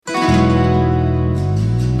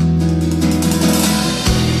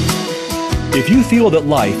you feel that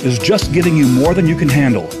life is just giving you more than you can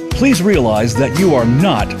handle, please realize that you are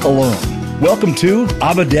not alone. Welcome to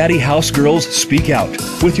Abba Daddy House Girls Speak Out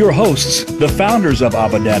with your hosts, the founders of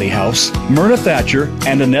Abba Daddy House, Myrna Thatcher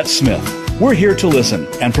and Annette Smith. We're here to listen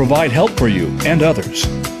and provide help for you and others.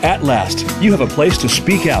 At last, you have a place to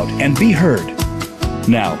speak out and be heard.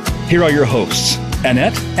 Now, here are your hosts,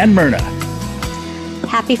 Annette and Myrna.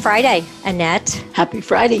 Happy Friday, Annette. Happy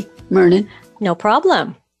Friday, Myrna. No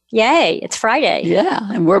problem. Yay, it's Friday.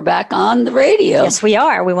 Yeah, and we're back on the radio. Yes, we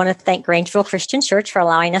are. We want to thank Grangeville Christian Church for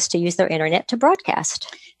allowing us to use their internet to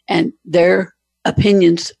broadcast. And their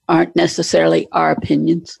opinions aren't necessarily our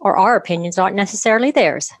opinions. Or our opinions aren't necessarily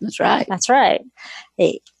theirs. That's right. That's right.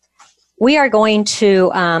 Hey, we are going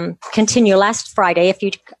to continue last Friday. If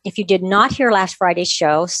you did not hear last Friday's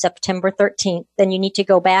show, September 13th, then you need to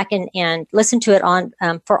go back and listen to it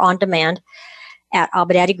for on demand at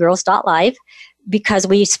AbbaDaddyGirls.live, because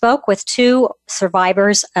we spoke with two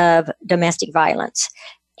survivors of domestic violence.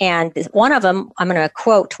 And one of them, I'm going to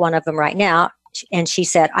quote one of them right now, and she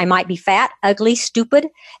said, "I might be fat, ugly, stupid,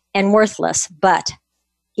 and worthless, but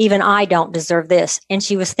even I don't deserve this." And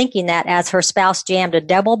she was thinking that as her spouse jammed a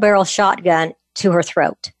double-barrel shotgun to her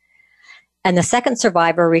throat. And the second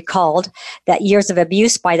survivor recalled that years of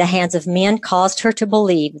abuse by the hands of men caused her to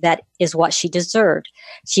believe that is what she deserved.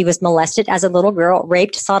 She was molested as a little girl,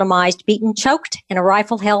 raped, sodomized, beaten, choked, and a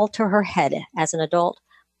rifle held to her head as an adult.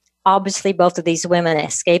 Obviously, both of these women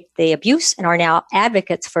escaped the abuse and are now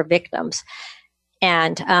advocates for victims.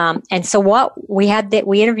 And so what we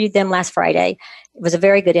interviewed them last Friday. It was a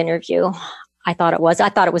very good interview. I thought it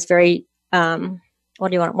was very, what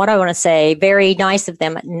do I want to say? Very nice of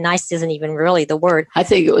them. Nice isn't even really the word. I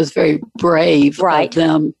think it was very brave of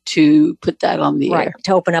them to put that on the air.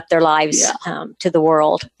 To open up their lives to the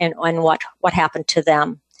world and what happened to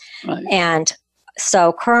them. Right. And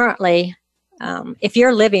so currently, if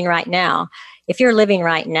you're living right now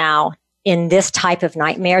in this type of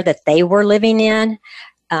nightmare that they were living in,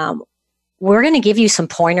 we're going to give you some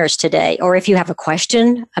pointers today. Or if you have a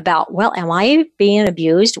question about, well, am I being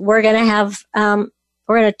abused? We're going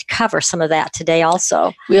to cover some of that today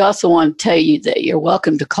also. We also want to tell you that you're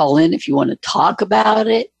welcome to call in if you want to talk about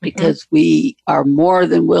it, because we are more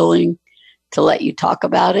than willing to let you talk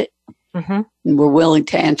about it. And we're willing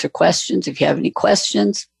to answer questions if you have any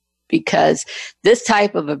questions, because this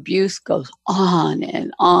type of abuse goes on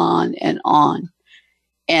and on and on.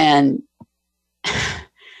 And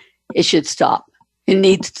it should stop. It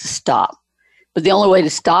needs to stop. But the only way to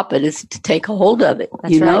stop it is to take a hold of it.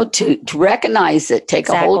 That's right. To recognize it, take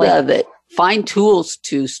a hold of it, find tools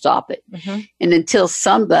to stop it. And until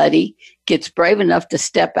somebody gets brave enough to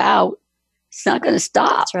step out, it's not going to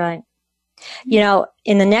stop. That's right.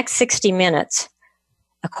 In the next 60 minutes,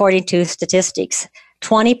 according to statistics,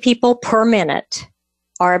 20 people per minute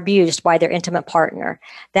are abused by their intimate partner.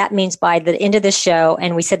 That means by the end of the show,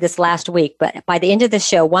 and we said this last week, but by the end of the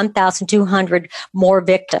show, 1,200 more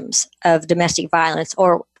victims of domestic violence,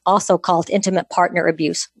 or also called intimate partner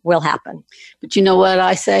abuse, will happen. But you know what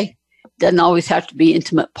I say? It doesn't always have to be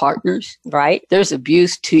intimate partners. Right. There's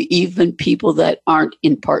abuse to even people that aren't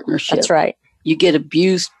in partnership. That's right. You get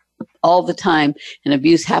abused all the time, and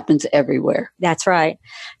abuse happens everywhere. That's right.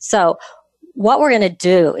 So what we're going to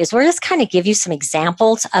do is we're just kind of give you some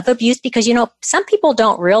examples of abuse, because, some people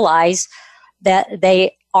don't realize that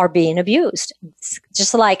they are being abused.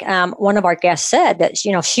 Just like one of our guests said that,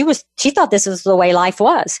 she thought this was the way life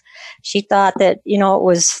was. She thought that,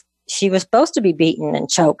 she was supposed to be beaten and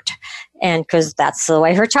choked, and because that's the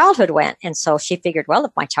way her childhood went. And so she figured, well,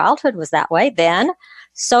 if my childhood was that way, then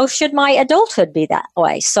so should my adulthood be that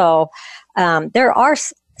way. So there are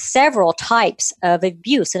several types of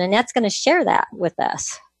abuse, and Annette's going to share that with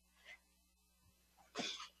us.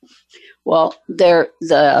 Well, the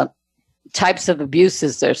types of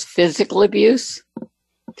abuses, there's physical abuse,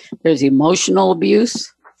 there's emotional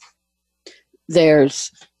abuse,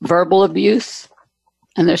 there's verbal abuse,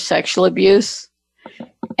 and there's sexual abuse.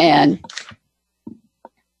 And,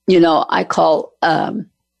 I call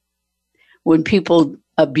when people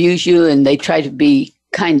abuse you and they try to be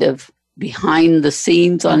kind of behind the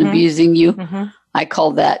scenes on abusing you, I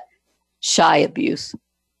call that shy abuse.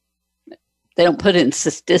 They don't put it in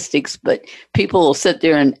statistics, but people will sit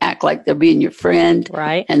there and act like they're being your friend,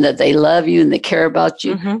 right, and that they love you and they care about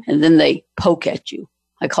you, and then they poke at you.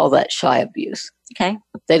 I call that shy abuse. Okay.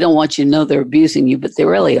 They don't want you to know they're abusing you, but they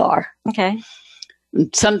really are. Okay.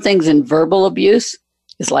 And some things in verbal abuse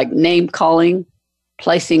is like name calling,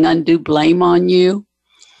 placing undue blame on you,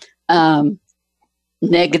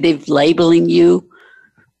 negative labeling you.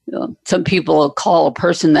 Some people will call a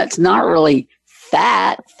person that's not really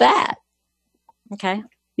fat. Okay.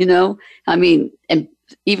 You know, I mean, and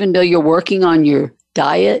even though you're working on your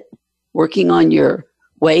diet, working on your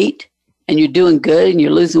weight, and you're doing good and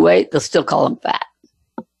you're losing weight, they'll still call them fat.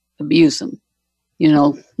 Abuse them, you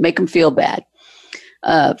know, make them feel bad.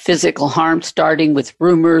 Physical harm, starting with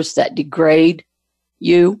rumors that degrade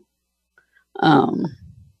you.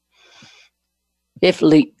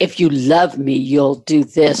 If you love me, you'll do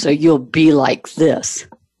this, or you'll be like this.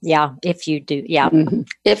 Yeah, if you do. Yeah. Mm-hmm.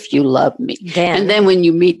 If you love me. And then when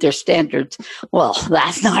you meet their standards, well,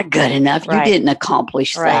 that's not good enough. Right. You didn't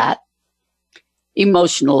accomplish that.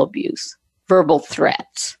 Emotional abuse, verbal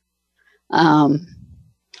threats,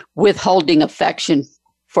 withholding affection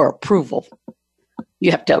for approval.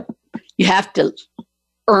 You have to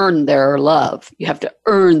earn their love. You have to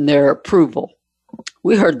earn their approval.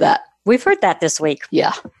 We heard that. We've heard that this week.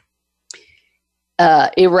 Yeah.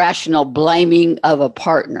 Irrational blaming of a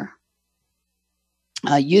partner.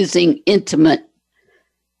 Using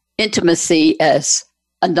intimacy as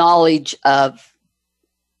a knowledge of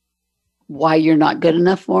why you're not good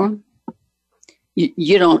enough for them.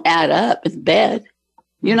 You don't add up in bed.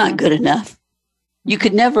 You're not good enough. You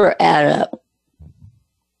could never add up.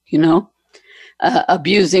 You know,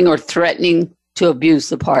 abusing or threatening to abuse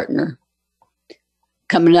the partner.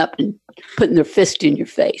 Coming up and putting their fist in your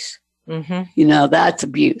face. Mm-hmm. You know, that's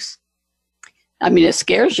abuse. I mean, it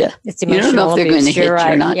scares you. It's emotional you don't know if they're going to hit you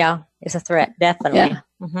or not. Yeah, it's a threat, definitely. Yeah.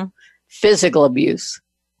 Mm-hmm. Physical abuse.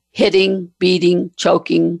 Hitting, beating,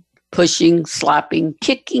 choking, pushing, slapping,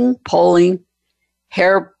 kicking, pulling,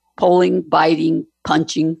 hair pulling, biting,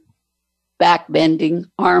 punching, back bending,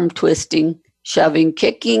 arm twisting, shoving,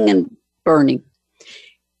 kicking, and burning.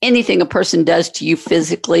 Anything a person does to you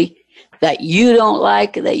physically that you don't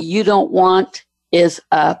like, that you don't want, is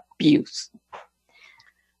abuse.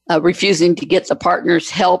 Refusing to get the partner's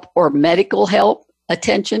help or medical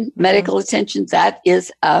attention, that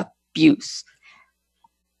is abuse.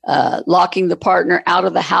 Locking the partner out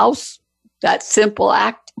of the house, that simple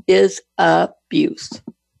act is abuse.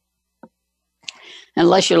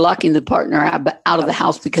 Unless you're locking the partner out of the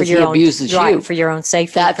house because he abuses you. Right, for your own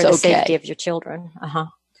safety, that's for the okay. safety of your children. Uh-huh.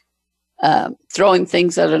 Throwing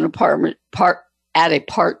things at a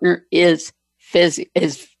partner is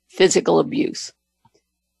physical abuse.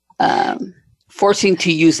 Forcing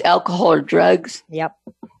to use alcohol or drugs. Yep,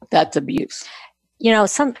 that's abuse. You know,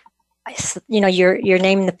 you're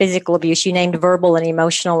naming the physical abuse. You named verbal and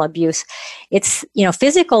emotional abuse. It's,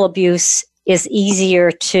 physical abuse is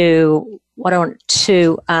easier to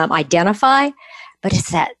identify, but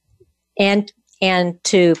it's that and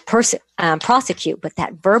to prosecute. But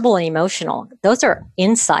that verbal and emotional, those are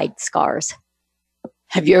inside scars.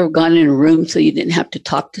 Have you ever gone in a room so you didn't have to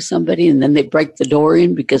talk to somebody and then they break the door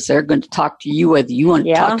in because they're going to talk to you whether you want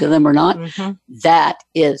to talk to them or not? Mm-hmm. That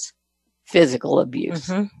is physical abuse.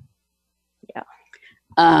 Mm-hmm.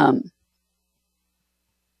 Yeah.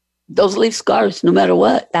 Those leave scars no matter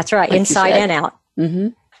what. That's right. Like inside and out. Mm-hmm.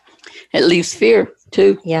 It leaves fear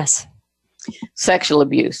too. Yes. Sexual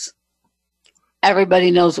abuse.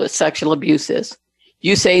 Everybody knows what sexual abuse is.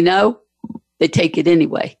 You say no, they take it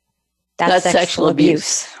anyway. That's sexual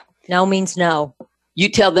abuse. No means no. You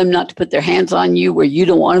tell them not to put their hands on you where you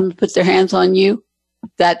don't want them to put their hands on you.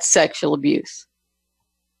 That's sexual abuse.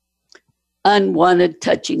 Unwanted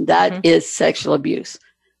touching, that is sexual abuse.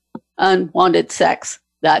 Unwanted sex,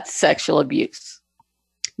 that's sexual abuse.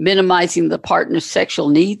 Minimizing the partner's sexual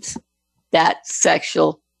needs, that's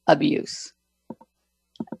sexual abuse.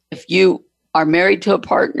 If you are married to a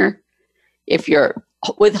partner, if you're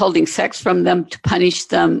withholding sex from them to punish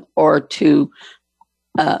them or to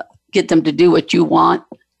get them to do what you want,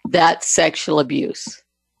 that's sexual abuse.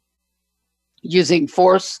 Using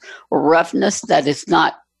force or roughness that is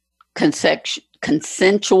not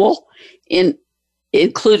consensual,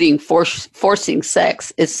 including forcing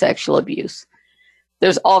sex, is sexual abuse.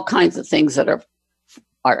 There's all kinds of things that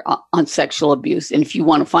are on sexual abuse. And if you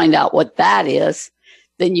want to find out what that is,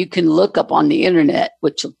 then you can look up on the internet,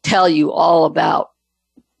 which will tell you all about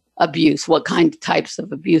abuse, what kind of types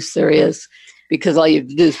of abuse there is, because all you have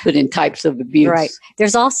to do is put in types of abuse. Right.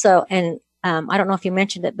 There's also, and I don't know if you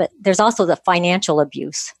mentioned it, but there's also the financial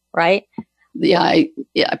abuse, right? Yeah, I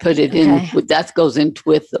put it in. That goes into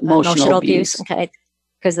with emotional abuse. Okay,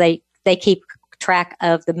 because they keep track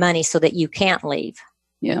of the money so that you can't leave.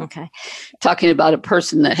 Yeah. Okay. Talking about a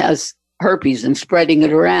person that has herpes and spreading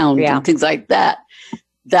it around and things like that.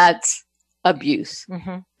 That's abuse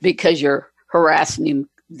because you're harassing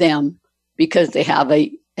them because they have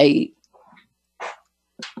a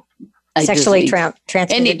sexually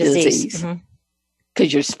transmitted disease.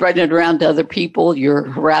 Because you're spreading it around to other people, you're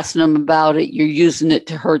harassing them about it, you're using it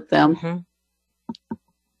to hurt them.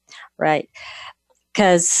 Right.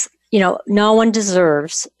 Because, no one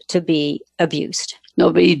deserves to be abused.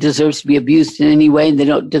 Nobody deserves to be abused in any way, and they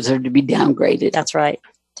don't deserve to be downgraded. That's right.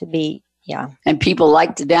 To be, yeah. And people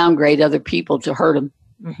like to downgrade other people to hurt them.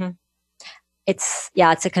 Mm-hmm. It's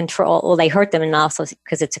a control. Well, they hurt them, and also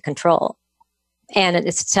because it's a control. And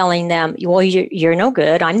it's telling them, well, you're no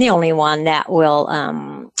good. I'm the only one that will.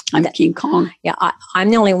 I'm King Kong. Yeah, I'm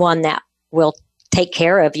the only one that will take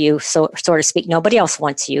care of you, so to speak. Nobody else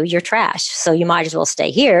wants you. You're trash. So you might as well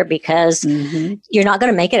stay here because you're not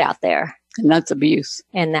going to make it out there. And that's abuse.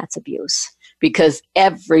 Because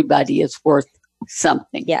everybody is worth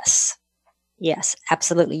something. Yes,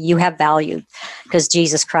 absolutely. You have value because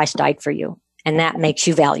Jesus Christ died for you. And that makes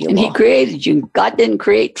you valuable. And he created you. God didn't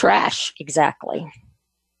create trash. Exactly.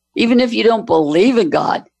 Even if you don't believe in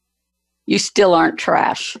God, you still aren't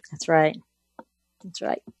trash. That's right.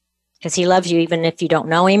 Because he loves you even if you don't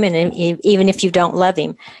know him, and even if you don't love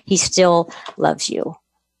him, he still loves you.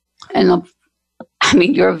 And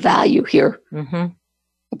you're of value here. Mm-hmm.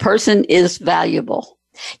 A person is valuable.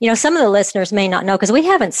 Some of the listeners may not know because we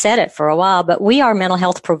haven't said it for a while, but we are mental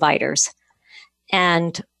health providers.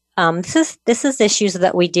 And this is issues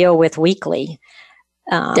that we deal with weekly.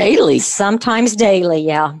 Daily. Sometimes daily,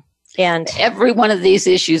 yeah. And every one of these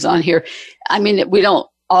issues on here, we don't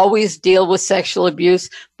always deal with sexual abuse,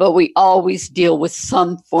 but we always deal with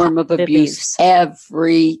some form of abuse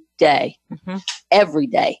every day. Mm-hmm. Every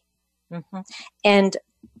day. Mm-hmm. And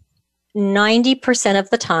 90% of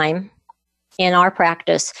the time in our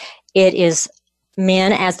practice, it is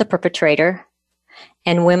men as the perpetrator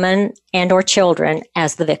and women and or children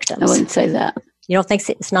as the victims. I wouldn't say that. You don't think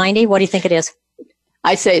it's 90? What do you think it is?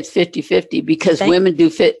 I say it's 50-50 because women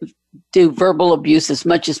do verbal abuse as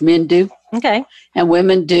much as men do. Okay. And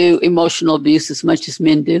women do emotional abuse as much as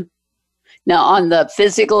men do. Now, on the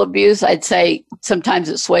physical abuse, I'd say sometimes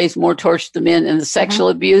it sways more towards the men. And the sexual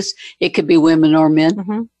abuse, it could be women or men.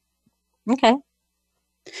 Mm-hmm. Okay.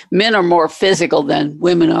 Men are more physical than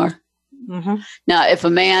women are. Mm-hmm. Now, if a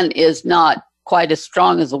man is not quite as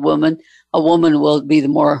strong as a woman will be the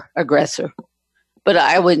more aggressor. But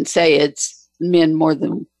I wouldn't say it's men more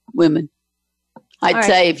than women. I'd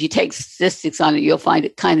say if you take statistics on it, you'll find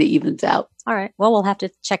it kind of evens out. All right. Well, we'll have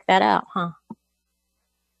to check that out, huh?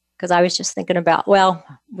 Because I was just thinking about, we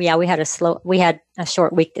had a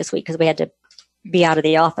short week this week because we had to be out of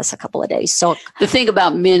the office a couple of days. So the thing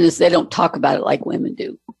about men is they don't talk about it like women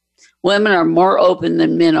do. Women are more open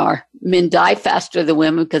than men are. Men die faster than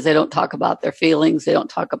women because they don't talk about their feelings. They don't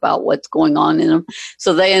talk about what's going on in them.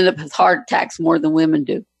 So they end up with heart attacks more than women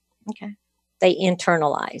do. Okay. They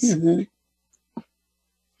internalize. Mm-hmm.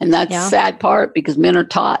 And that's the sad part because men are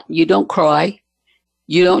taught you don't cry.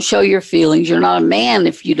 You don't show your feelings. You're not a man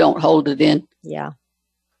if you don't hold it in. Yeah.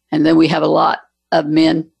 And then we have a lot of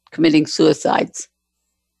men committing suicides.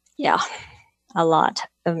 Yeah. A lot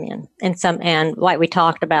of men. And like we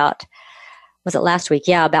talked about, was it last week?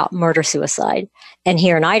 Yeah, about murder-suicide. And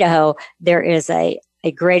here in Idaho, there is a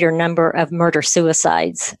greater number of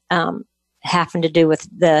murder-suicides having to do with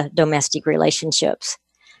the domestic relationships,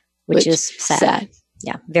 which is sad.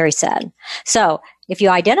 Yeah, very sad. So if you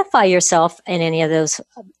identify yourself in any of those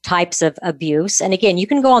types of abuse, and again, you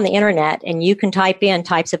can go on the internet and you can type in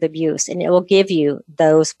types of abuse and it will give you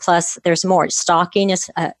those, plus there's more. Stalking is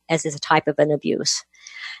a type of an abuse.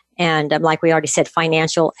 And like we already said,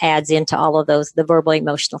 financial adds into all of those, the verbal,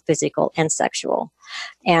 emotional, physical, and sexual.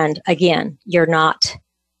 And again, you're not,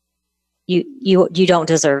 you don't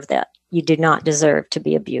deserve that. You do not deserve to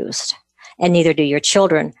be abused. And neither do your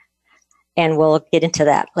children. And we'll get into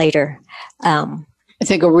that later. I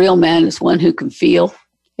think a real man is one who can feel,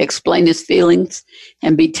 explain his feelings,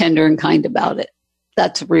 and be tender and kind about it.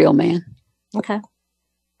 That's a real man. Okay.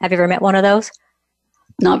 Have you ever met one of those?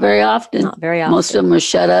 Not very often. Not very often. Most of them are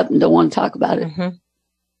shut up and don't want to talk about it. Mm-hmm.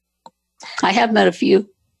 I have met a few.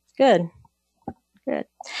 Good.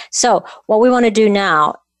 So what we want to do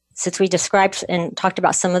now, since we described and talked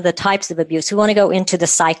about some of the types of abuse, we want to go into the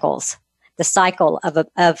cycles. The cycle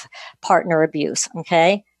of partner abuse,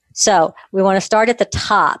 okay? So we want to start at the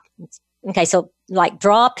top. Okay, so like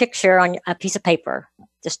draw a picture on a piece of paper.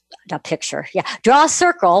 Just a picture. Yeah, draw a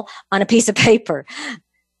circle on a piece of paper.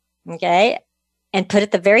 Okay? And put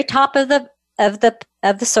at the very top of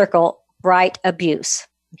the circle, write abuse.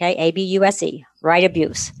 Okay, ABUSE, write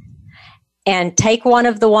abuse. And take one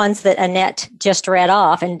of the ones that Annette just read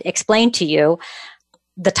off and explain to you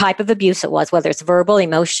the type of abuse it was, whether it's verbal,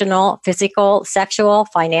 emotional, physical, sexual,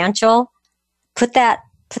 financial. Put that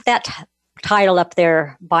title up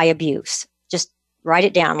there by abuse. Just write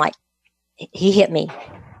it down like, he hit me,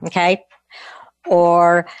 okay?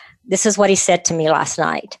 Or this is what he said to me last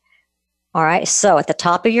night. All right. So at the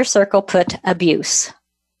top of your circle, put abuse.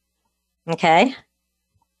 Okay.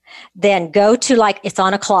 Then go to it's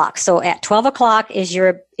on a clock. So at 12 o'clock is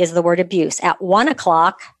the word abuse. At 1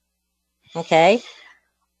 o'clock, okay,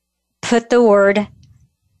 put the word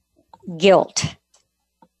guilt.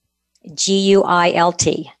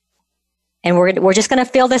 G-U-I-L-T. And we're just going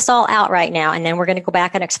to fill this all out right now, and then we're going to go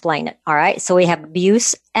back and explain it. All right. So we have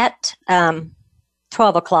abuse at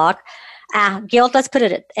 12 o'clock. Guilt, let's put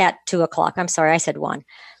it at 2 o'clock. I'm sorry, I said 1.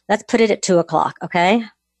 Let's put it at 2 o'clock, okay?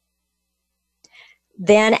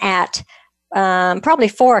 Then at probably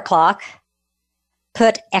 4 o'clock,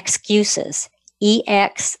 put excuses.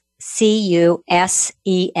 E-X-C-U-S-E-S,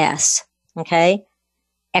 okay?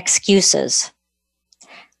 Excuses.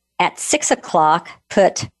 At 6 o'clock,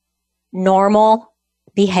 put normal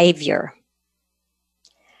behavior.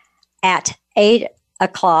 At 8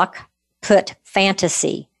 o'clock, put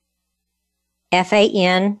fantasy.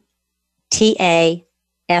 F-A-N-T-A-S-Y.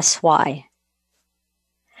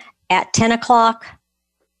 At 10 o'clock,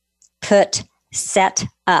 put set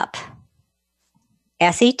up.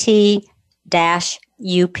 S-E-T-U-P.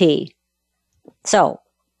 So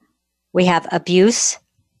we have abuse,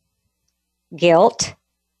 guilt,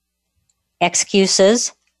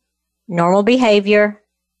 excuses, normal behavior,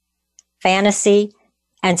 fantasy,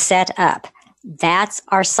 and set up. That's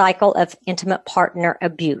our cycle of intimate partner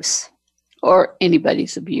abuse. Or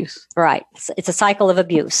anybody's abuse. Right. It's a cycle of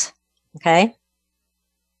abuse. Okay?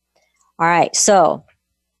 All right. So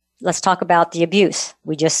let's talk about the abuse.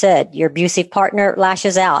 We just said your abusive partner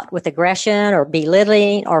lashes out with aggression or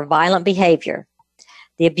belittling or violent behavior.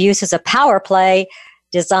 The abuse is a power play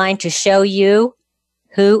designed to show you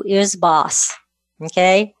who is boss.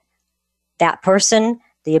 Okay? That person,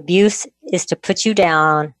 the abuse is to put you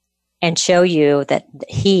down and show you that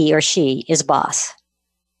he or she is boss.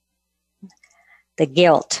 The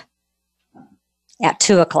guilt at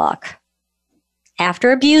 2 o'clock.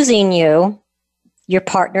 After abusing you, your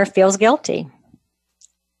partner feels guilty.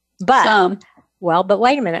 But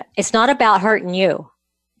wait a minute. It's not about hurting you.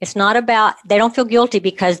 It's not about, they don't feel guilty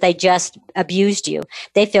because they just abused you.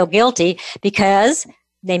 They feel guilty because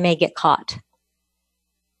they may get caught.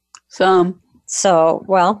 Some. So,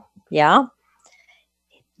 well, yeah.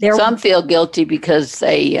 Some feel guilty because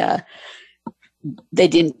they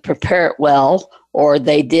didn't prepare it well, or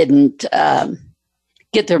they didn't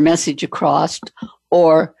get their message across,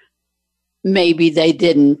 or maybe they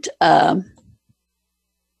didn't.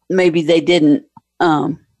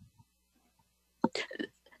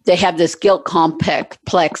 They have this guilt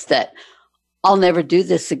complex that I'll never do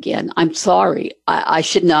this again. I'm sorry. I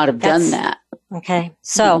should not have done that. Okay.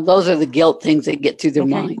 So those are the guilt things that get through their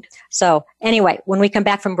mind. So anyway, when we come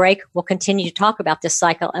back from break, we'll continue to talk about this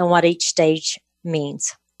cycle and what each stage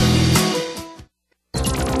means.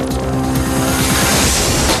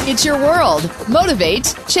 It's your world.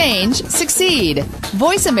 Motivate, change, succeed.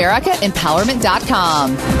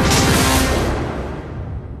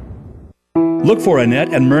 VoiceAmericaEmpowerment.com. Look for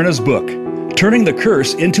Annette and Myrna's book, Turning the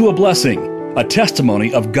Curse into a Blessing, a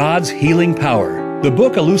testimony of God's healing power. The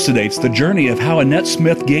book elucidates the journey of how Annette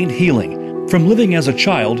Smith gained healing from living as a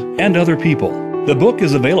child and other people. The book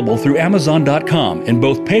is available through Amazon.com in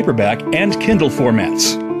both paperback and Kindle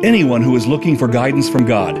formats. Anyone who is looking for guidance from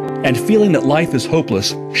God and feeling that life is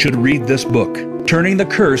hopeless should read this book, Turning the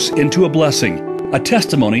Curse into a Blessing, a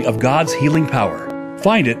testimony of God's healing power.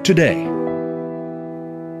 Find it today.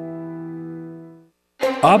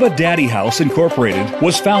 Abba Daddy House Incorporated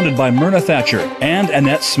was founded by Myrna Thatcher and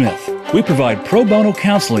Annette Smith. We provide pro bono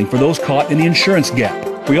counseling for those caught in the insurance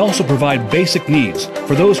gap. We also provide basic needs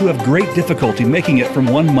for those who have great difficulty making it from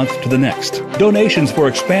one month to the next. Donations for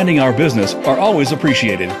expanding our business are always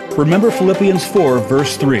appreciated. Remember Philippians 4,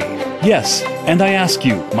 verse 3. Yes, and I ask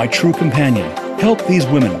you, my true companion, help these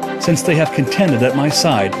women, since they have contended at my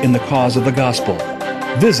side in the cause of the gospel.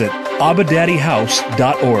 Visit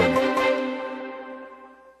AbbaDaddyHouse.org.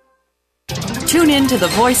 Tune in to the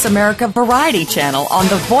Voice America Variety channel on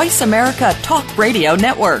the Voice America Talk Radio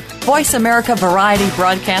Network. Voice America Variety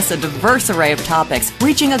broadcasts a diverse array of topics,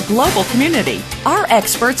 reaching a global community. Our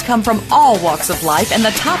experts come from all walks of life, and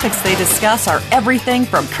the topics they discuss are everything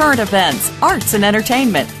from current events, arts and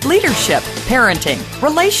entertainment, leadership, parenting,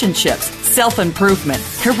 relationships, self-improvement,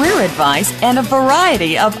 career advice, and a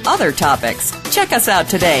variety of other topics. Check us out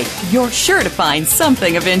today. You're sure to find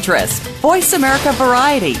something of interest. Voice America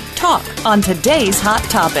Variety. Talk on today's hot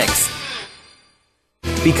topics.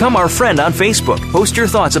 Become our friend on Facebook. Post your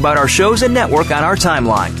thoughts about our shows and network on our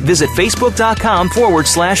timeline. Visit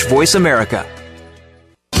Facebook.com/Voice America.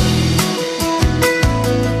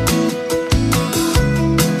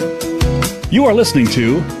 You are listening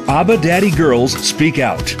to Abba Daddy Girls Speak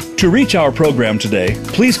Out. To reach our program today,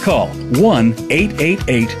 please call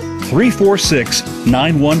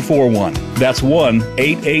 1-888-346-9141. That's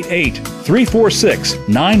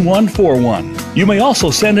 1-888-346-9141. You may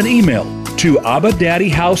also send an email to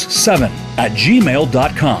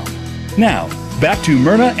abadaddyhouse7@gmail.com. Now, back to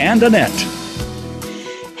Myrna and Annette.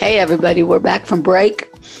 Hey, everybody. We're back from break,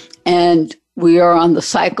 and we are on the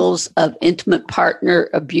cycles of intimate partner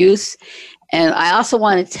abuse. And I also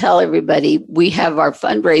want to tell everybody we have our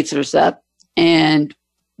fundraisers up, and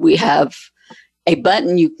we have a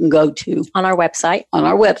button you can go to on our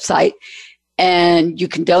website. And you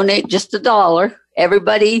can donate just $1.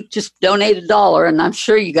 Everybody just donate $1, and I'm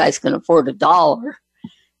sure you guys can afford $1.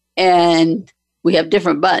 And we have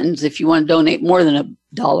different buttons if you want to donate more than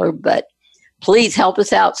 $1, but please help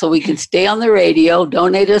us out so we can stay on the radio.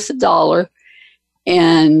 Donate us $1,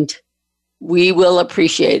 and we will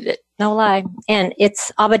appreciate it. No lie. And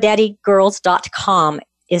it's AbbaDaddyGirls.com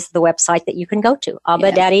is the website that you can go to,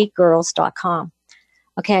 AbbaDaddyGirls.com.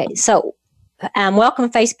 Okay, so welcome,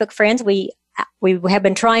 Facebook friends. We have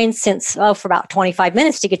been trying since, for about 25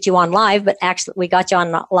 minutes to get you on live, but actually we got you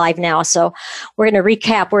on live now. So we're going to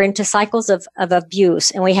recap. We're into cycles of abuse,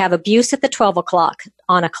 and we have abuse at the 12 o'clock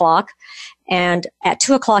on a clock, and at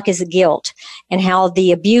 2 o'clock is guilt, and how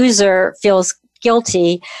the abuser feels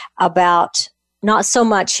guilty about not so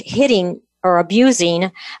much hitting or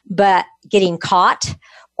abusing, but getting caught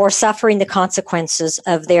or suffering the consequences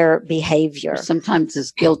of their behavior. Sometimes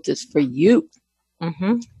his guilt is for you.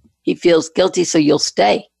 Mm-hmm. He feels guilty, so you'll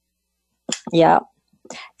stay. Yeah.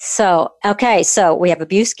 So, okay. So we have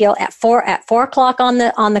abuse, guilt at 4 o'clock on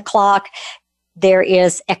the clock. There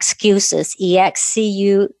is excuses,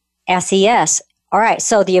 EXCUSES. All right.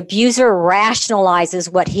 So the abuser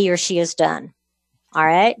rationalizes what he or she has done. All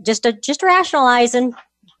right. Just rationalizing,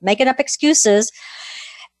 making up excuses.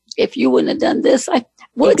 If you wouldn't have done this, I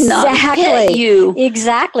would not hit you.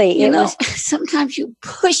 Exactly. You know, sometimes you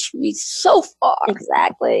push me so far.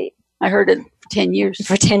 Exactly. I heard it for 10 years.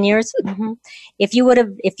 For 10 years? Mm-hmm. If you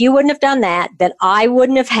wouldn't have done that, then I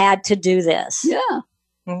wouldn't have had to do this. Yeah.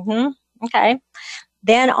 Mm-hmm. Okay.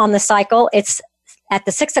 Then on the cycle, it's at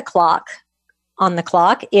the 6 o'clock on the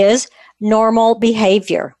clock is normal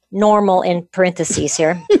behavior. Normal in parentheses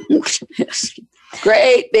here. Yes.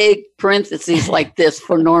 Great big parentheses like this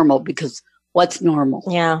for normal, because what's normal?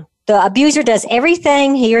 Yeah. The abuser does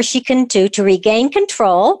everything he or she can do to regain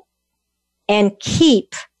control and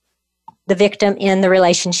keep the victim in the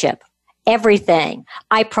relationship. Everything.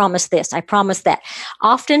 I promise this. I promise that.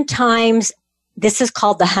 Oftentimes, this is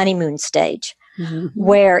called the honeymoon stage,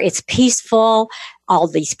 where it's peaceful. All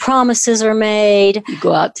these promises are made. You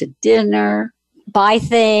go out to dinner. Buy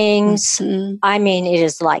things. Mm-hmm. I mean, it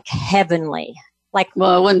is like heavenly.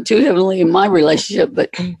 Well, it wasn't too heavenly in my relationship, but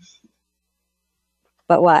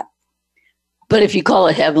what? But if you call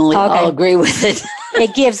it heavenly, okay. I'll agree with it.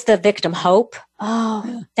 It gives the victim hope.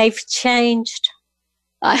 Oh, they've changed.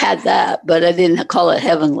 I had that, but I didn't call it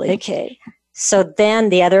heavenly. Okay. So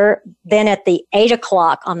then at the 8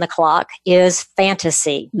 o'clock on the clock is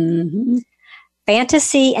fantasy. Mm-hmm.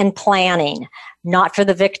 Fantasy and planning, not for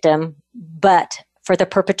the victim, but for the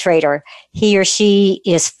perpetrator. He or she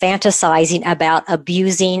is fantasizing about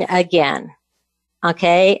abusing again.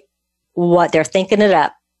 Okay? What they're thinking it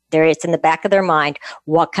up. It's in the back of their mind.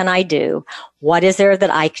 What can I do? What is there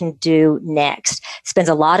that I can do next? Spends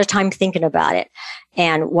a lot of time thinking about it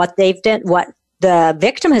and what they've done, what the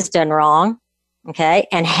victim has done wrong, okay,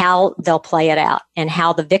 and how they'll play it out and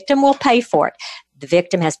how the victim will pay for it. The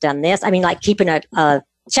victim has done this. I mean, like keeping a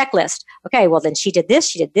checklist. Okay, well, then she did this,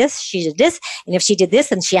 she did this, she did this. And if she did this,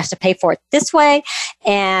 then she has to pay for it this way,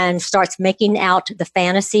 and starts making out the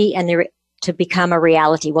fantasy and to become a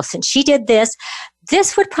reality. Well, since she did this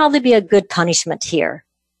would probably be a good punishment here.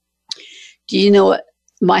 Do you know what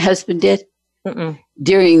my husband did? Mm-mm.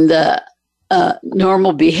 During the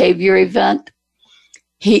normal behavior event?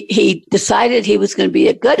 He decided he was going to be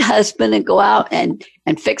a good husband and go out and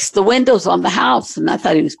fix the windows on the house. And I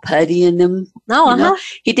thought he was puttying them. No,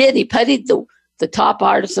 He did. He puttied the top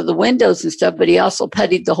parts of the windows and stuff, but he also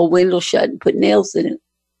puttied the whole window shut and put nails in it.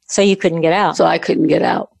 So you couldn't get out. So I couldn't get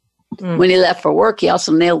out. Mm. When he left for work, he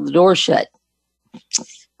also nailed the door shut.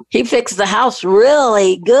 He fixed the house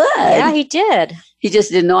really good. Yeah, he did. He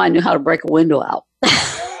just didn't know I knew how to break a window out.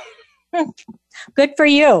 Good for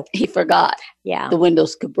you. He forgot. Yeah. The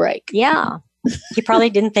windows could break. Yeah. He probably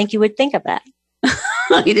didn't think you would think of that.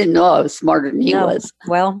 He didn't know I was smarter than he was.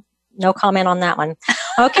 Well, no comment on that one.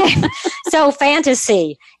 Okay. So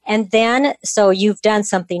fantasy. And then, so you've done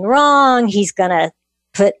something wrong. He's going to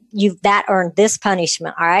that earned this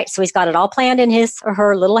punishment. All right. So he's got it all planned in his or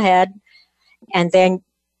her little head. And then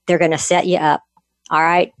they're going to set you up. All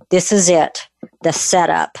right. This is it. The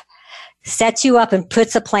setup sets you up and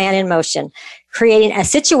puts a plan in motion, creating a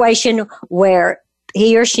situation where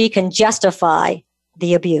he or she can justify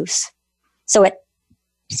the abuse. So at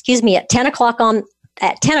 10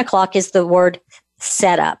 o'clock is the word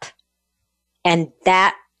setup. And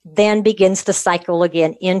that then begins the cycle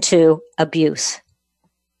again into abuse.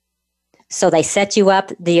 So they set you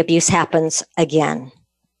up, the abuse happens again.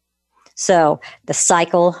 So the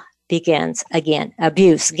cycle begins again.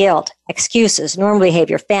 Abuse, guilt, excuses, normal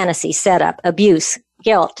behavior, fantasy, setup, abuse,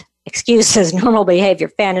 guilt, excuses, normal behavior,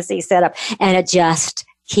 fantasy, setup, and it just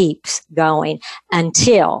keeps going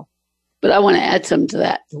until. But I want to add something to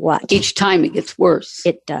that. What? Each time it gets worse.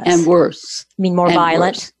 It does. And worse. You mean more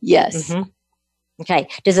violent? Worse. Yes. Mm-hmm. Okay.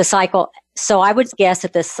 Does the cycle, so I would guess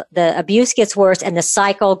that the abuse gets worse and the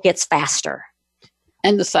cycle gets faster.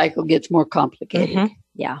 And the cycle gets more complicated. Mm-hmm.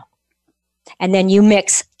 Yeah. And then you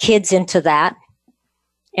mix kids into that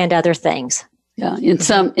and other things. Yeah, in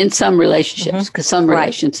some relationships, because some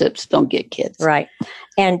relationships don't get kids. Right.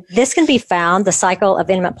 And this can be found, the cycle of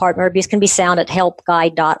intimate partner abuse can be found at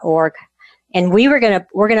helpguide.org. And we're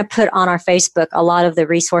gonna put on our Facebook a lot of the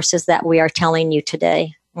resources that we are telling you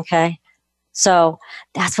today. Okay. So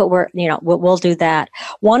that's what we'll do that.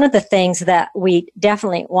 One of the things that we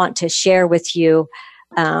definitely want to share with you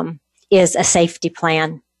is a safety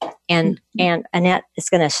plan. And Annette is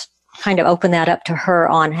going to kind of open that up to her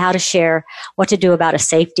on how to share what to do about a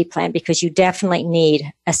safety plan, because you definitely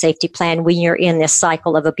need a safety plan when you're in this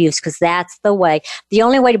cycle of abuse, because that's the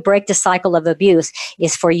only way to break the cycle of abuse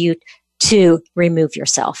is for you to remove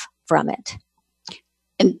yourself from it.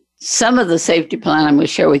 And some of the safety plan I'm going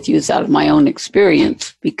to share with you is out of my own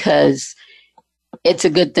experience, because it's a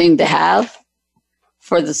good thing to have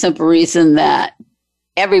for the simple reason that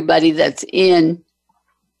everybody that's in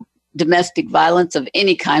domestic violence of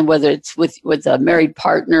any kind, whether it's with a married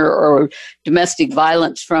partner or domestic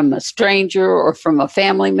violence from a stranger or from a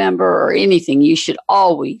family member or anything, you should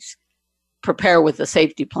always prepare with a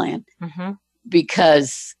safety plan,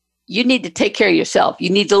 because you need to take care of yourself. You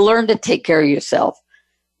need to learn to take care of yourself,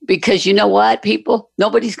 because you know what, people?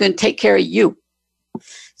 Nobody's going to take care of you.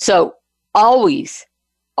 So always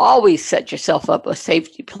set yourself up a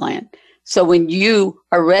safety plan. So when you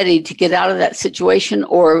are ready to get out of that situation,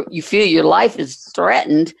 or you feel your life is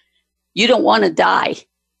threatened, you don't want to die.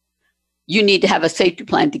 You need to have a safety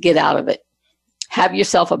plan to get out of it. Have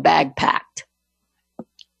yourself a bag packed,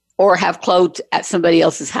 or have clothes at somebody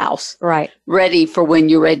else's house, ready for when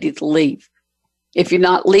you're ready to leave. If you're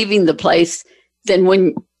not leaving the place, then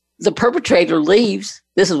when the perpetrator leaves,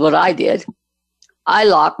 this is what I did.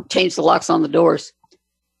 I changed the locks on the doors.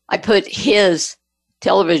 I put his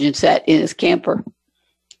television set in his camper,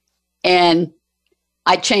 and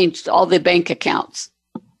I changed all the bank accounts.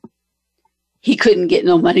 He couldn't get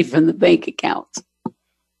no money from the bank accounts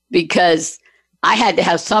because I had to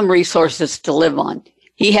have some resources to live on.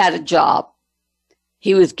 He had a job.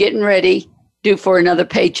 He was getting ready, due for another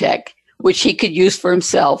paycheck, which he could use for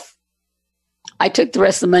himself. I took the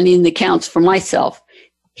rest of the money in the accounts for myself.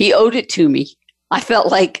 He owed it to me. I felt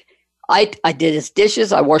like I did his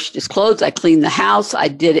dishes, I washed his clothes, I cleaned the house,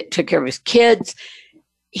 took care of his kids.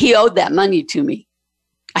 He owed that money to me.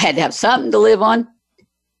 I had to have something to live on.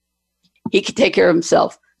 He could take care of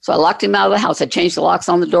himself. So I locked him out of the house. I changed the locks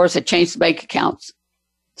on the doors. I changed the bank accounts.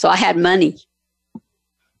 So I had money.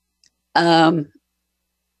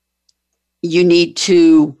 You need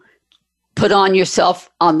to put on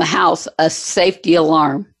the house a safety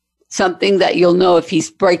alarm. Something that you'll know if he's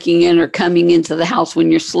breaking in or coming into the house when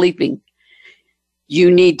you're sleeping. You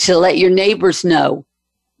need to let your neighbors know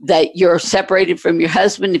that you're separated from your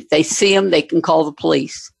husband. If they see him, they can call the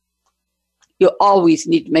police. You always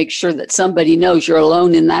need to make sure that somebody knows you're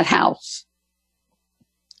alone in that house.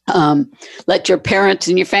 Let your parents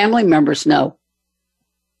and your family members know.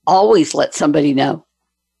 Always let somebody know.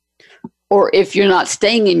 Or if you're not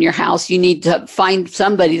staying in your house, you need to find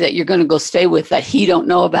somebody that you're going to go stay with that he don't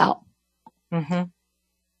know about.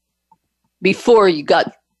 Before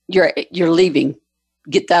you're leaving,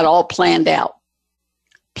 get that all planned out.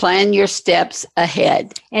 Plan your steps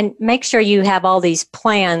ahead. And make sure you have all these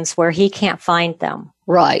plans where he can't find them.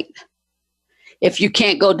 Right. If you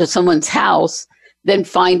can't go to someone's house, then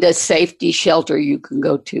find a safety shelter you can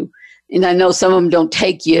go to. And I know some of them don't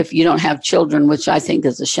take you if you don't have children, which I think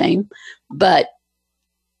is a shame. But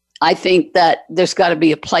I think that there's got to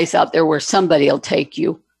be a place out there where somebody will take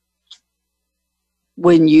you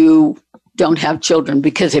when you don't have children.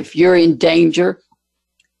 Because if you're in danger,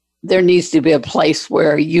 there needs to be a place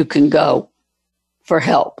where you can go for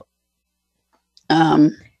help.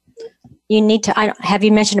 You need to, have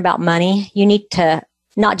you mentioned about money? You need to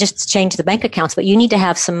not just change the bank accounts, but you need to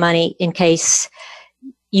have some money in case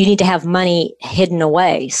you need to have money hidden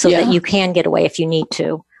away so that you can get away if you need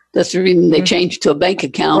to. That's the reason they change to a bank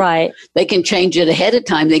account. Right. They can change it ahead of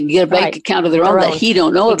time. They can get a bank account of their own that he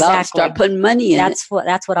don't know about and start putting money in That's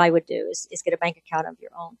what I would do is get a bank account of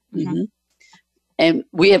your own. Mm-hmm. And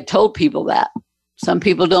we have told people that. Some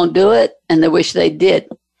people don't do it and they wish they did.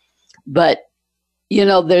 But,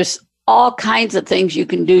 there's all kinds of things you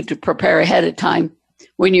can do to prepare ahead of time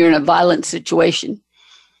when you're in a violent situation.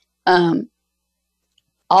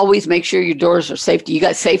 Always make sure your doors are safety. You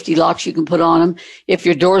got safety locks you can put on them. If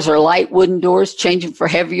your doors are light wooden doors, change them for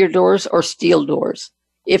heavier doors or steel doors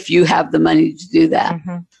if you have the money to do that.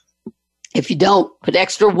 Mm-hmm. If you don't, put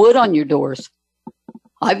extra wood on your doors.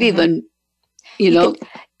 I've even, You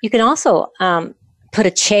can also put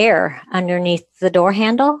a chair underneath the door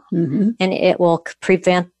handle, and it will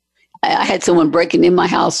prevent. I had someone breaking in my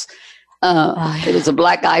house. It was a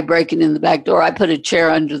black guy breaking in the back door. I put a chair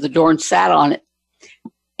under the door and sat on it.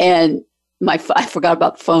 And I forgot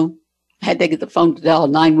about the phone. I had to get the phone to dial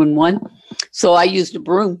 911. So I used a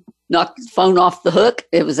broom, knocked the phone off the hook.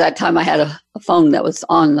 It was that time I had a phone that was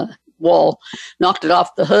on the wall, knocked it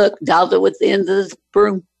off the hook, dialed it with the end of the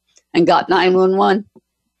broom, and got 911.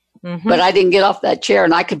 Mm-hmm. But I didn't get off that chair,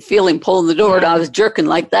 and I could feel him pulling the door, and I was jerking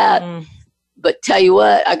like that. Mm. But tell you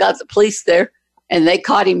what, I got the police there, and they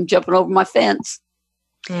caught him jumping over my fence.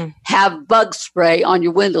 Mm. Have bug spray on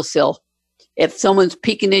your windowsill. If someone's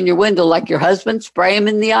peeking in your window, like your husband, spray him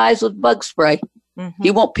in the eyes with bug spray. Mm-hmm.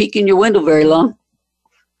 He won't peek in your window very long.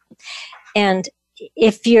 And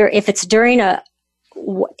if you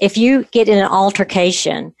get in an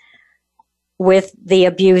altercation with the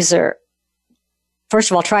abuser,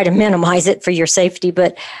 first of all, try to minimize it for your safety,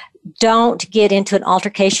 but don't get into an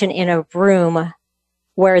altercation in a room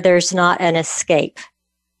where there's not an escape.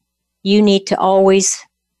 You need to always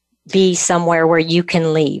be somewhere where you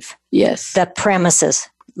can leave. Yes. The premises.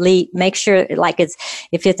 Make sure,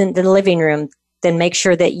 if it's in the living room, then make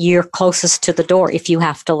sure that you're closest to the door if you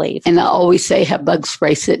have to leave. And I always say have bug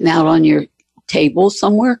spray sitting out on your table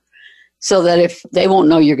somewhere so that if they won't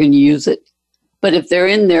know you're going to use it. But if they're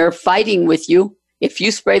in there fighting with you, if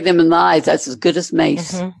you spray them in the eyes, that's as good as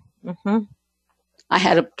mace. Mm-hmm. Mm-hmm. I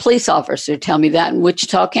had a police officer tell me that in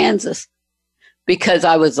Wichita, Kansas, because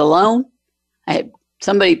I was alone. I had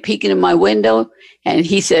somebody peeking in my window, and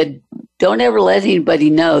he said, don't ever let anybody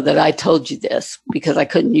know that I told you this, because I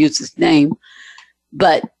couldn't use his name.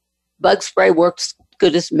 But bug spray works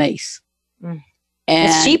good as mace. Mm. And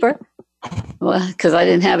it's cheaper. Well, because I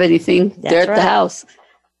didn't have anything there at the house.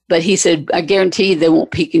 But he said, I guarantee you they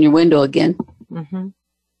won't peek in your window again. Mm-hmm.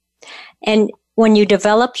 And when you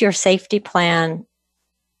develop your safety plan,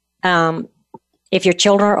 if your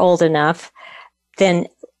children are old enough, then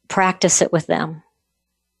practice it with them.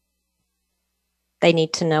 They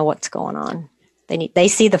need to know what's going on. They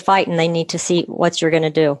see the fight and they need to see what you're going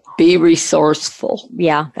to do. Be resourceful.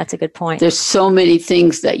 Yeah, that's a good point. There's so many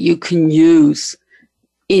things that you can use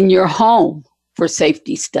in your home for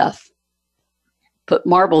safety stuff. Put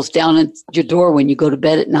marbles down at your door when you go to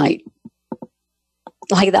bed at night.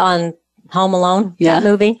 Like on Home Alone, that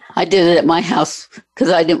movie? I did it at my house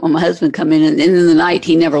because I didn't want my husband to come in. And in the night,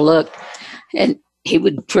 he never looked. And he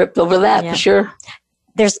would trip over that for sure.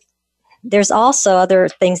 There's also other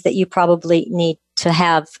things that you probably need to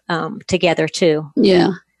have together too.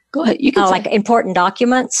 Yeah, go ahead. You can like important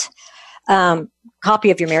documents,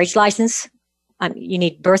 copy of your marriage license. You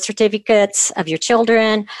need birth certificates of your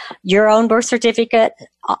children, your own birth certificate,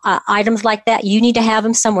 items like that. You need to have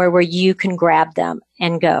them somewhere where you can grab them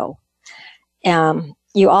and go.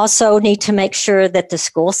 You also need to make sure that the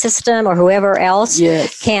school system or whoever else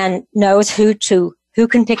knows who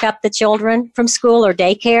can pick up the children from school or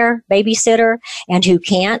daycare, babysitter, and who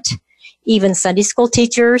can't. Even Sunday school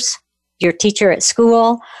teachers, your teacher at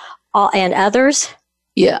school, and others.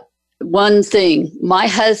 Yeah. One thing, my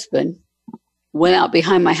husband went out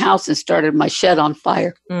behind my house and started my shed on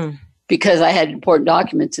fire because I had important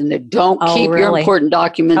documents in there. Don't keep your important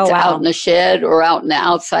documents out in the shed or out in the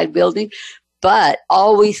outside building, but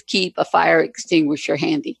always keep a fire extinguisher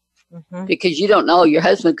handy because you don't know, your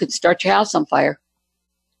husband could start your house on fire.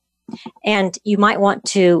 And you might want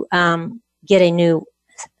to get a new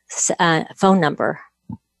phone number.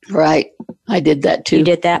 Right. I did that too. You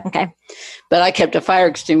did that? Okay. But I kept a fire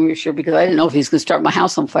extinguisher because I didn't know if he was going to start my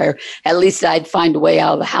house on fire. At least I'd find a way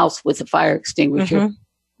out of the house with a fire extinguisher.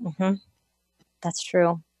 Mm-hmm. Mm-hmm. That's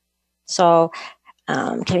true. So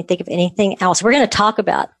can we think of anything else? We're going to talk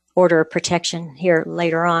about order of protection here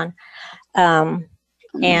later on.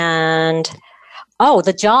 And,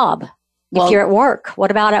 the job. Well, if you're at work,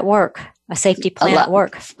 what about at work? A safety plan at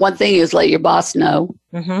work. One thing is let your boss know.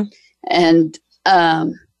 Mm-hmm. And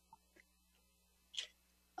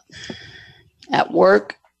at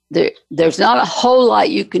work, there's not a whole lot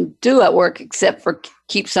you can do at work except for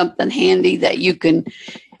keep something handy that you can,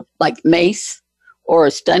 like mace or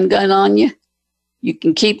a stun gun on you. You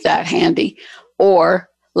can keep that handy. Or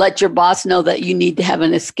let your boss know that you need to have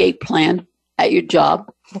an escape plan at your job.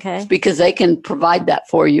 Okay. Because they can provide that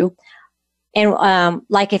for you. And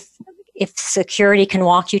like if security can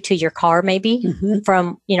walk you to your car, maybe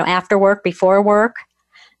from, after work, before work,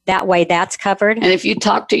 that way that's covered. And if you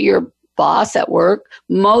talk to your boss at work,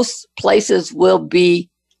 most places will be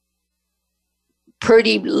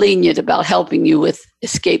pretty lenient about helping you with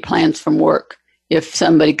escape plans from work if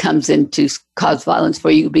somebody comes in to cause violence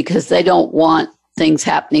for you, because they don't want things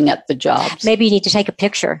happening at the jobs. Maybe you need to take a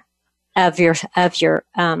picture of your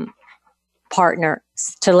partner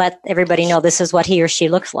to let everybody know this is what he or she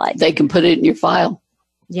looks like. They can put it in your file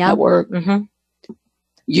at work. Mm-hmm.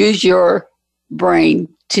 Use your brain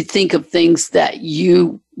to think of things that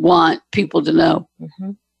you want people to know.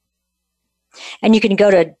 Mm-hmm. And you can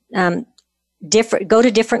go to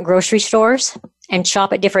different grocery stores and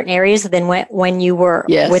shop at different areas than when you were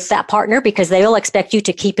with that partner, because they will expect you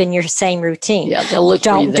to keep in your same routine. Yeah, they'll look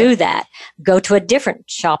Don't for you do that. Go to a different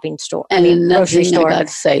shopping store. And another thing I got to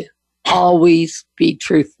say, always be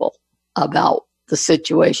truthful about the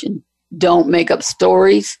situation. Don't make up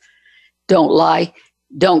stories. Don't lie.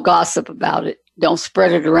 Don't gossip about it. Don't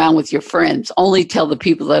spread it around with your friends. Only tell the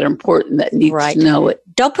people that are important that need to know it.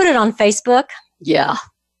 Don't put it on Facebook. Yeah.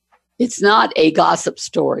 It's not a gossip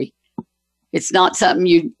story. It's not something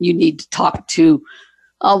you need to talk to.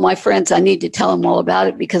 Oh, my friends, I need to tell them all about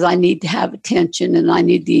it because I need to have attention and I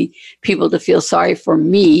need the people to feel sorry for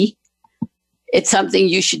me. It's something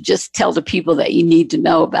you should just tell the people that you need to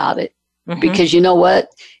know about it. Mm-hmm. Because you know what?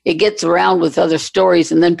 It gets around with other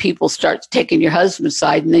stories and then people start taking your husband's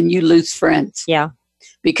side and then you lose friends. Yeah.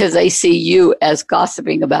 Because they see you as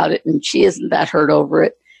gossiping about it and she isn't that hurt over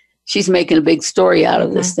it. She's making a big story out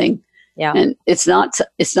of this thing. Yeah. And it's not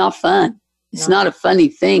fun. It's not a funny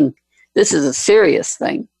thing. This is a serious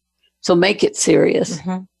thing. So make it serious.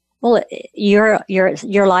 Mm-hmm. Well,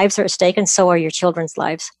 your lives are at stake and so are your children's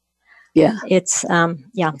lives. Yeah. It's, and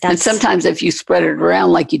sometimes if you spread it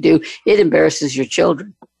around like you do, it embarrasses your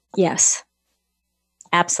children. Yes.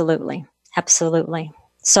 Absolutely. Absolutely.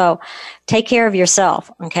 So take care of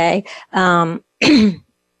yourself. Okay.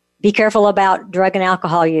 Be careful about drug and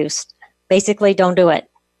alcohol use. Basically, don't do it.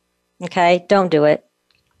 Okay. Don't do it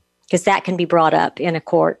because that can be brought up in a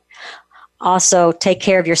court. Also, take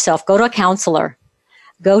care of yourself. Go to a counselor.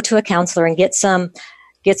 Go to a counselor and get some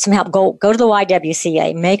help. Go to the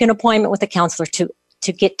YWCA. Make an appointment with a counselor to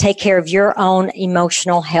take care of your own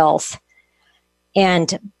emotional health.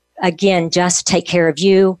 And again, just take care of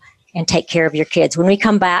you and take care of your kids. When we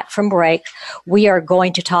come back from break, we are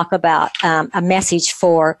going to talk about a message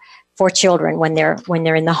for children when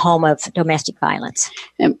they're in the home of domestic violence.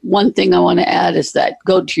 And one thing I want to add is that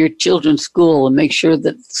go to your children's school and make sure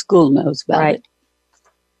that the school knows about it.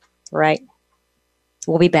 Right.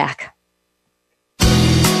 We'll be back.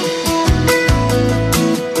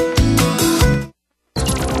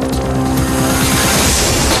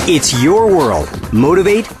 It's your world.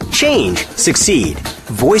 Motivate, change, succeed.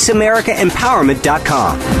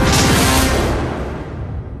 VoiceAmericaEmpowerment.com.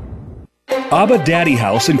 Abba Daddy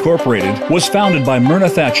House Incorporated was founded by Myrna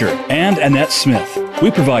Thatcher and Annette Smith.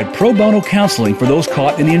 We provide pro bono counseling for those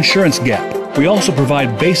caught in the insurance gap. We also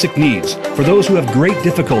provide basic needs for those who have great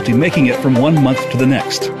difficulty making it from one month to the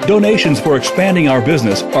next. Donations for expanding our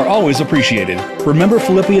business are always appreciated. Remember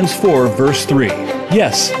Philippians 4, verse 3.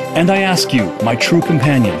 Yes, and I ask you, my true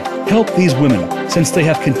companion, help these women, since they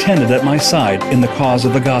have contended at my side in the cause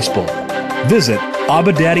of the gospel. Visit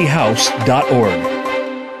AbbaDaddyHouse.org.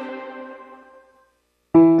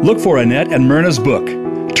 Look for Annette and Myrna's book,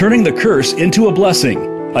 Turning the Curse into a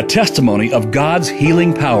Blessing, a testimony of God's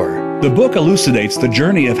healing power. The book elucidates the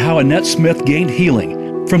journey of how Annette Smith gained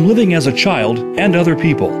healing from living as a child and other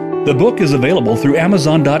people. The book is available through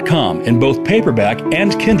Amazon.com in both paperback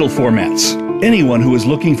and Kindle formats. Anyone who is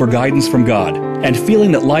looking for guidance from God and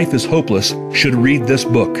feeling that life is hopeless should read this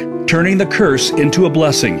book, Turning the Curse into a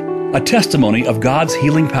Blessing, a testimony of God's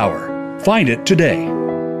healing power. Find it today.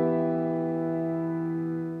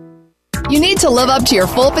 You need to live up to your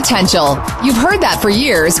full potential. You've heard that for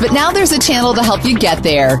years, but now there's a channel to help you get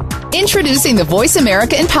there. Introducing the Voice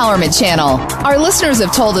America Empowerment Channel. Our listeners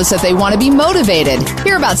have told us that they want to be motivated,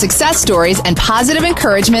 hear about success stories, and positive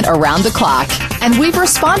encouragement around the clock. And we've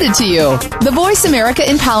responded to you. The Voice America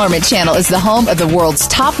Empowerment Channel is the home of the world's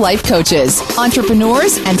top life coaches,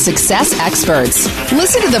 entrepreneurs, and success experts.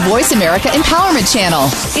 Listen to the Voice America Empowerment Channel.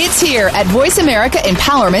 It's here at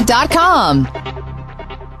voiceamericaempowerment.com.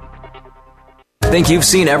 Think you've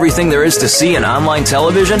seen everything there is to see in online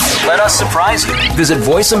television? Let us surprise you. Visit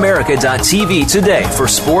voiceamerica.tv today for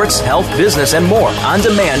sports, health, business, and more on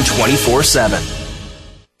demand 24/7.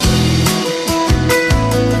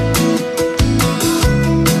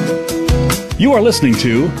 You are listening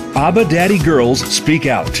to Abba Daddy Girls Speak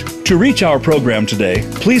Out. To reach our program today,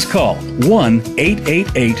 please call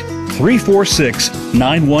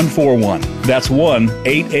 1-888-346-9141. That's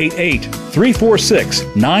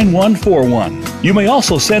 1-888-346-9141. You may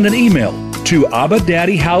also send an email to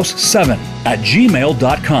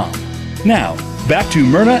abadaddyhouse7@gmail.com. Now, back to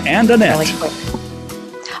Myrna and Annette. Really quick.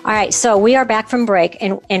 All right, so we are back from break,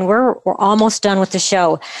 and we're almost done with the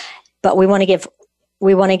show, but we want to give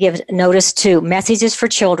notice to messages for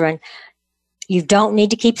children. You don't need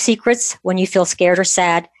to keep secrets when you feel scared or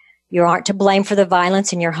sad. You aren't to blame for the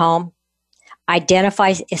violence in your home.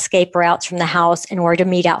 Identify escape routes from the house and where to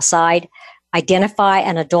meet outside. Identify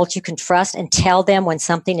an adult you can trust and tell them when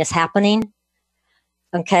something is happening.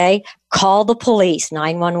 Okay? Call the police,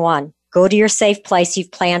 911. Go to your safe place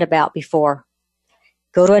you've planned about before.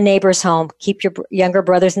 Go to a neighbor's home. Keep your younger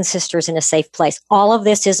brothers and sisters in a safe place. All of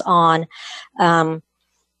this is on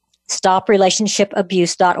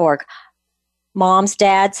stoprelationshipabuse.org. Moms,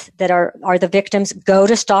 dads that are the victims, go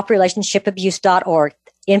to stoprelationshipabuse.org.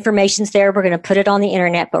 Information's there. We're going to put it on the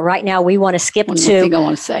internet, but right now we want to skip One to... more thing I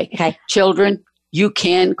want to say. Okay. Children, you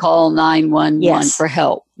can call 911 for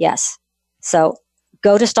help. Yes. So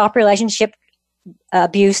go to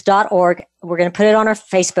stoprelationshipabuse.org. We're going to put it on our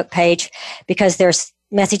Facebook page because there's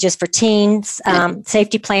messages for teens,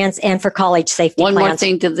 safety plans, and for college safety plans. One more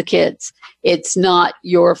thing to the kids. It's not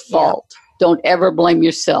your fault. Yep. Don't ever blame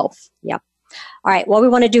yourself. Yep. All right, what we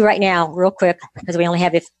want to do right now, real quick, because we only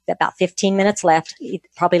have about 15 minutes left,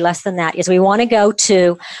 probably less than that, is we want to go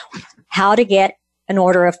to how to get an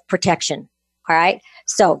order of protection. All right,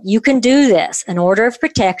 so you can do this. An order of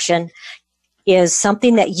protection is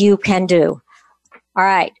something that you can do. All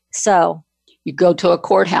right, so you go to a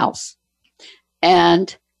courthouse,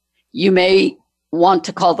 and you may want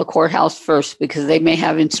to call the courthouse first because they may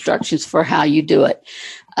have instructions for how you do it.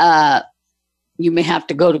 You may have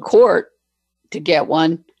to go to court to get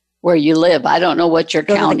one where you live. I don't know what your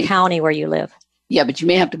county. Go to the county where you live. Yeah, but you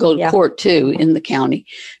may have to go to court too in the county.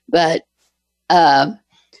 But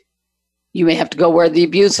you may have to go where the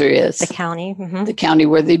abuser is. The county. Mm-hmm. The county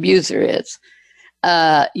where the abuser is.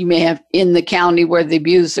 You may have in the county where the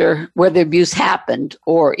abuse happened,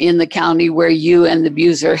 or in the county where you and the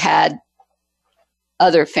abuser had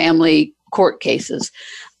other family court cases.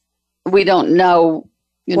 We don't know.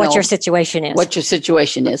 What your situation is. What your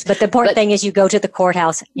situation is. But the important thing is you go to the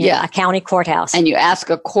courthouse, a county courthouse. And you ask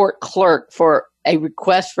a court clerk for a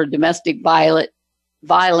request for domestic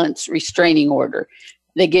violence restraining order.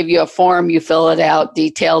 They give you a form, you fill it out,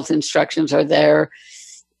 details, instructions are there,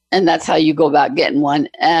 and that's how you go about getting one.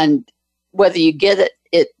 And whether you get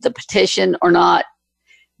the petition or not,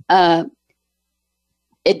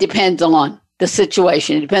 it depends on the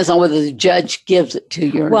situation. It depends on whether the judge gives it to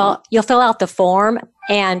you or not. You'll fill out the form,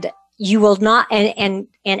 and you will not and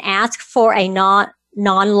ask for a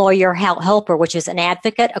non-lawyer helper, which is an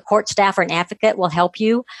advocate. A court staff or an advocate will help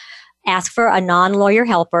you. Ask for a non-lawyer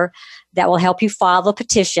helper that will help you file the